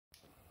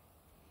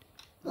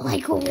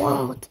Lego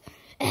World,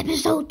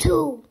 episode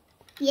 2.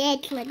 Yeah,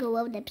 it's Lego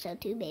World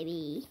episode 2,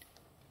 baby.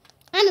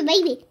 I'm a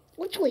baby.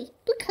 Literally,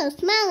 look how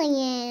small I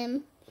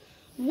am.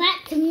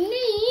 Let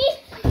me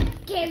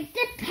give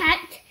the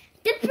pet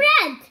the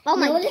bread. Oh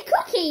my the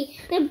cookie.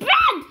 The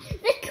bread.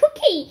 The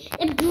cookie.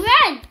 The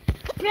bread.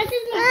 Bread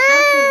is not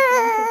healthy.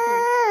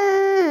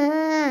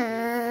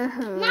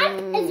 That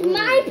is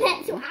my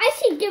pet, so I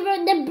should give her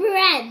the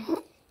bread.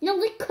 No,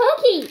 the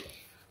cookie.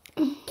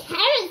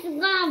 Carrots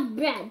love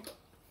bread.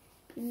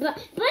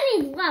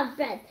 Bunnies love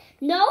bread.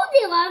 No,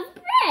 they love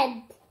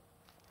bread.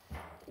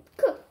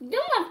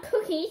 Don't love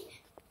cookies.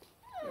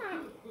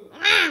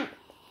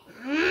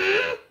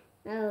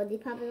 Oh, they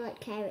probably like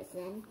carrots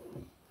then.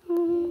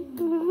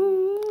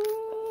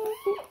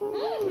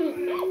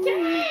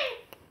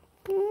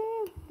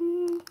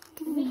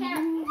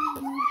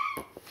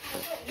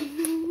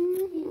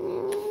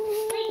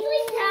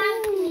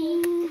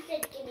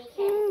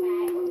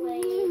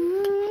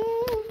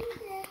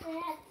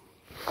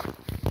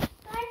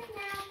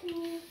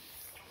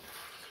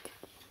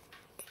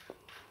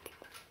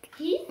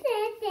 He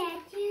said that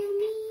to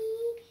me.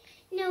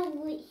 No,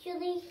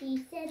 literally, he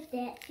said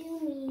that to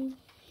me.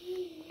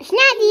 It's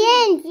not the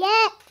end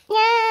yet. No.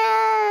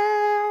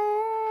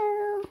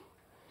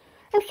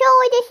 I'm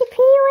slowly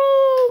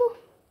disappearing.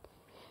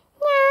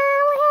 No,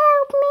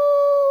 help me.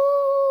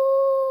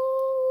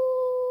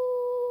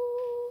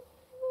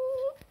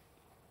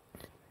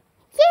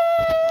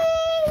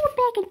 Yay! We're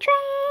back in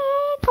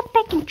track. We're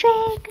back in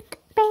track.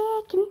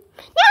 Back in.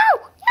 No!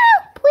 No!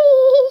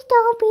 Please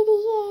don't be the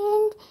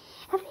end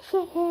of this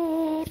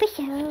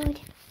episode.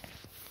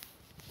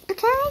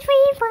 Because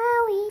we've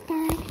always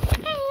done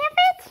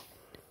habits.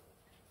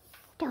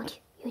 Don't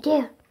you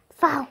dare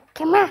fall.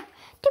 Come on.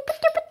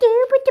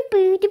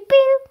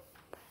 Doo-ba-doo-ba-doo-ba-doo-ba-doo-boo.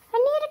 I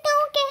need to go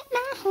get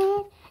my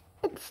hand.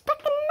 It's stuck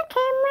in the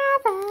camera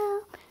though.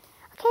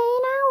 Okay,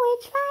 now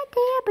it's right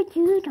there, but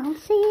you don't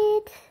see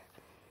it.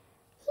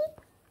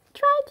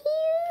 It's right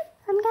here.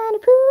 I'm gonna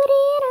put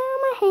it on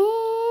my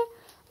hand.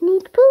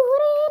 Need to put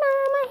it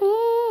on my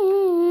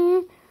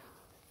hand.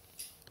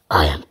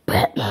 I am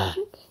Batman.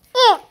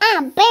 Yeah,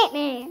 I'm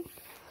Batman.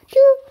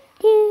 Do,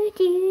 do,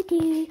 do,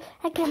 do.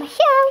 I got my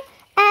show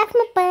off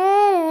my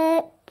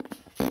butt.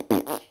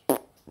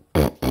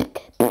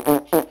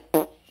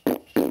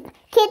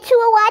 Kids who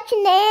are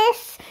watching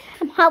this,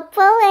 I'm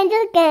hopeful and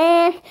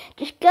again.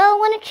 Just go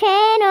on the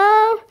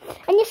channel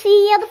and you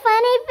see all the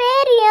funny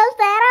videos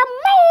that I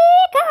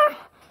make.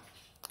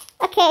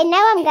 Okay,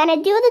 now I'm gonna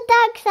do the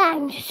dog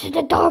song. This is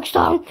the dog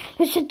song.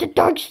 This is the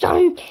dog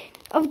song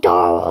of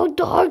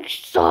dog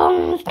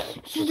songs.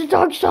 This is the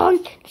dog song.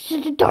 This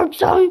is the dog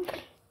song.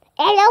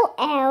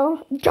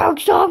 LOL. Dog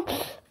song.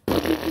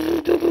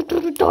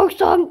 Dog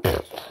song.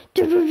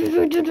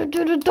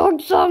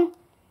 Dog song.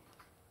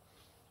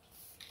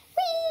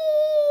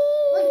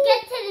 Let's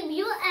get to the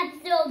real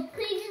episode.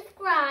 Please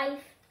subscribe.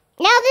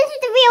 Now this is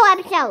the real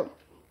episode.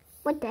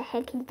 What the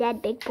heck is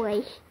that, big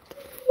boy?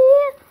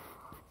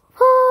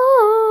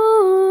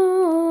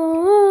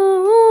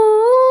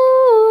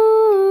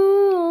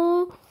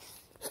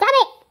 Stop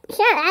it! It's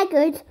not that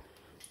good.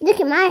 Look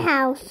at my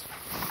house.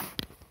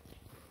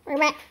 Where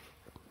am I?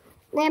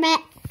 Where am I?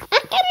 Oh,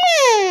 come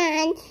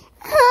on!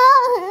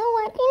 Oh,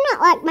 why do you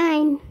not like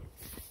mine?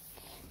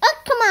 Oh,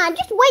 come on.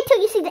 Just wait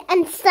till you see the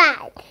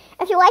inside.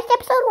 If you watched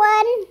episode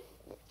 1,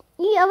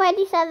 you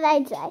already saw the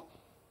inside.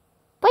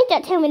 Please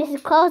don't tell me this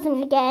is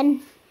closing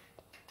again.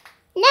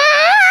 No!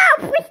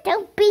 Please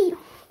don't be.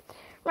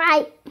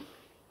 Right.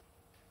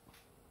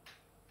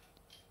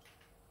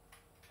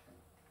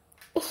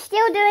 It's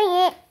still doing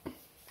it.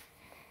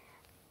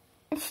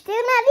 It's still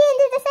not the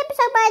end of this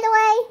episode, by the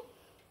way.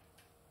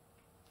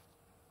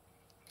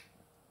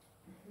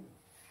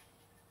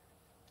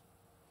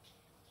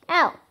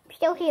 Oh,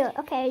 still here.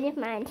 Okay, never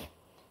mind.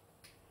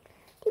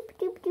 Doop,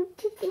 doop, doop,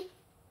 doop, doop.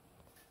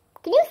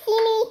 Can you see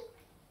me?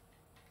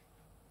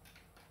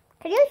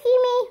 Can you see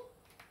me?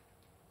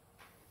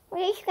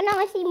 Well, you can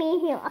only see me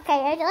here.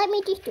 Okay, let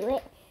me just do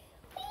it.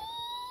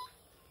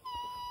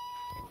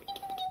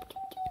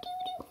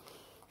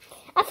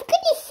 Oh, for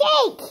goodness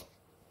sake!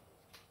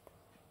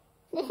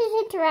 This is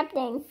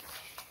interrupting.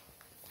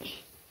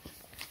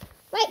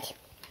 Wait.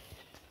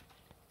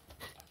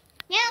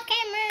 Now,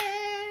 camera.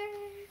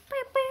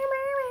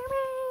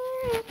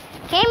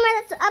 Camera,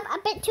 that's up a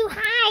bit too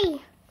high.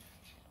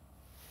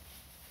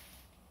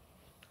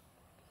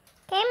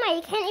 Camera,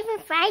 you can't even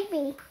find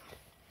me.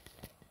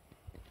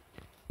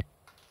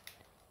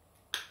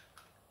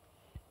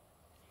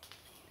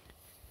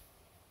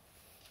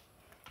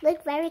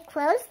 Look very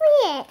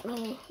closely at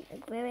me.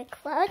 Look very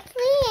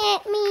closely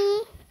at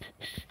me.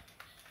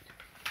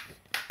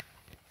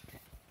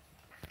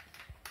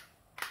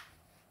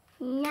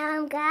 Now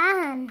I'm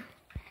gone.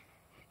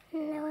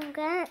 Now I'm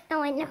gone.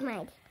 Oh, wait, never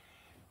mind.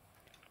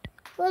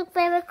 Look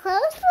very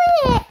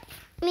closely at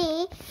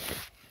me.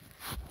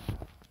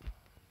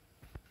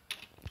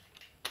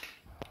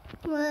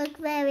 Look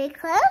very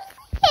closely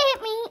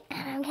at me.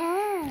 I'm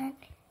gone.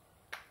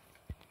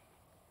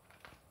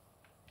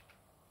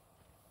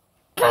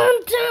 Dun,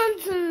 dun,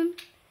 dun.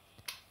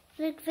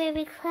 look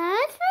very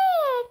closely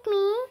at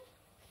me.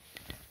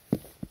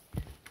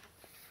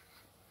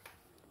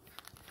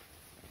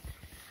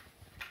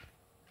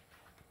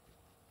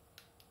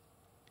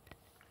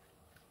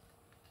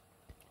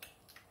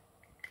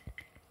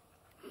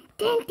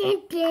 Ding,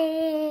 ding,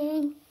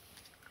 ding.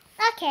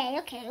 Okay.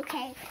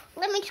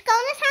 Let me just go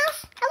in this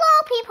house. Hello,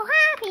 people.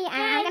 Happy.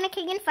 I'm gonna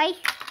kick in the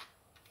face.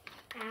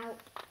 Ow.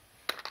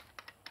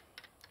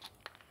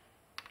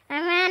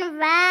 I'm gonna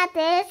ride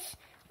this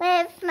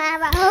with my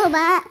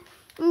robot.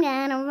 I'm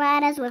gonna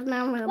ride this with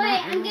my robot.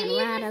 Wait, I'm gonna use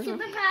my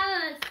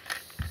superpowers.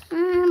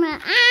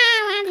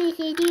 I want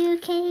to do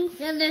okay.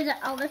 Then there's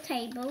on the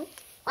table.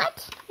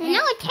 What? There's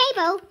no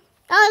table.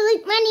 Oh,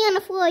 look, money on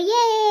the floor.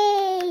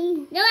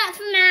 Yay! No, that's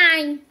for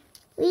mine.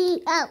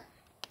 Ow!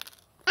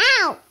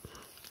 How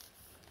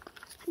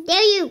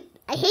dare you?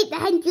 I hate the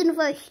Hand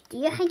Universe. Do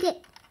you hate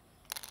it?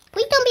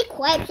 Please don't be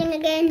collapsing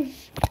again.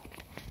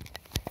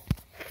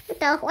 What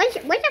the? Where's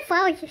the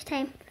flowers this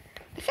time?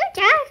 I'm so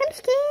dark. I'm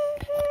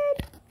scared.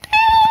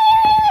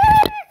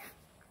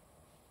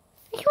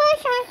 I swear I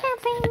saw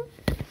something.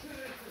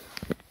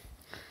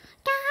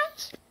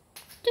 Guys,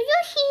 do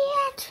you see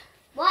it?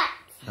 What?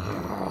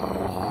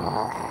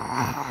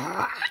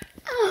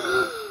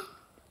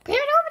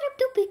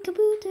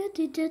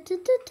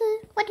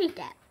 What is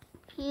that?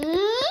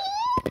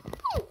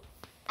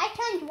 I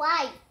turned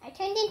white. I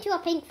turned into a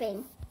pink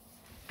thing.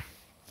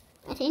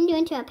 Help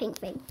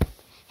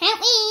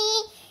me!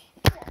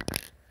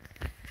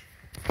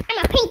 I'm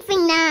a pink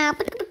thing now.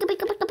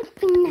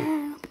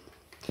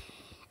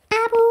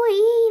 I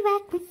believe I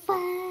can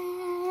fly.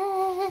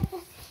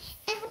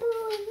 I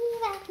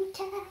believe I can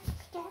touch.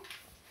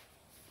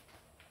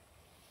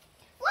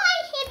 Why,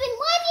 Heaven?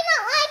 Why do you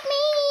not like me?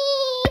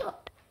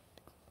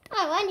 Oh, I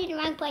landed in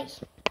the wrong place.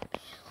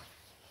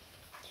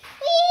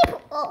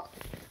 Oh,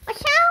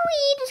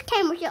 sorry, this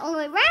camera's the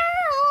only way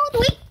round.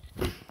 Wait.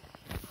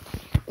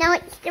 Now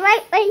it's the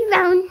right way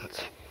round.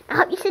 I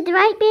hope you said the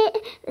right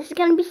bit. This is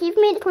gonna be 7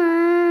 minutes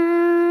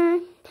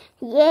long.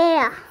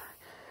 Yeah.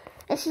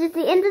 This is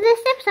the end of this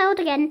episode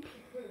again.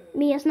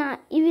 Mia's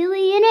not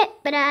really in it,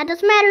 but it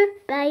doesn't matter.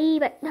 Bye.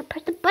 But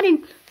press the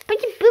button.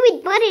 Press the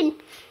booby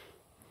button.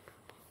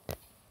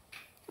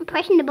 I'm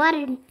pressing the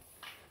button.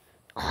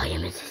 I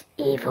am his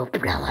evil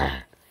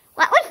brother.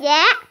 What was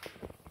that?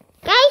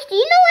 Guys, do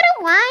you know what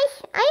it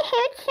was? I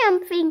heard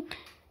something.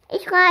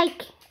 It's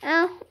like,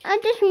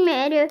 it doesn't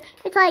matter.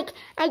 It's like,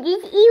 I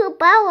use evil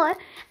power.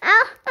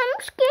 I'm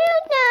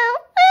scared now.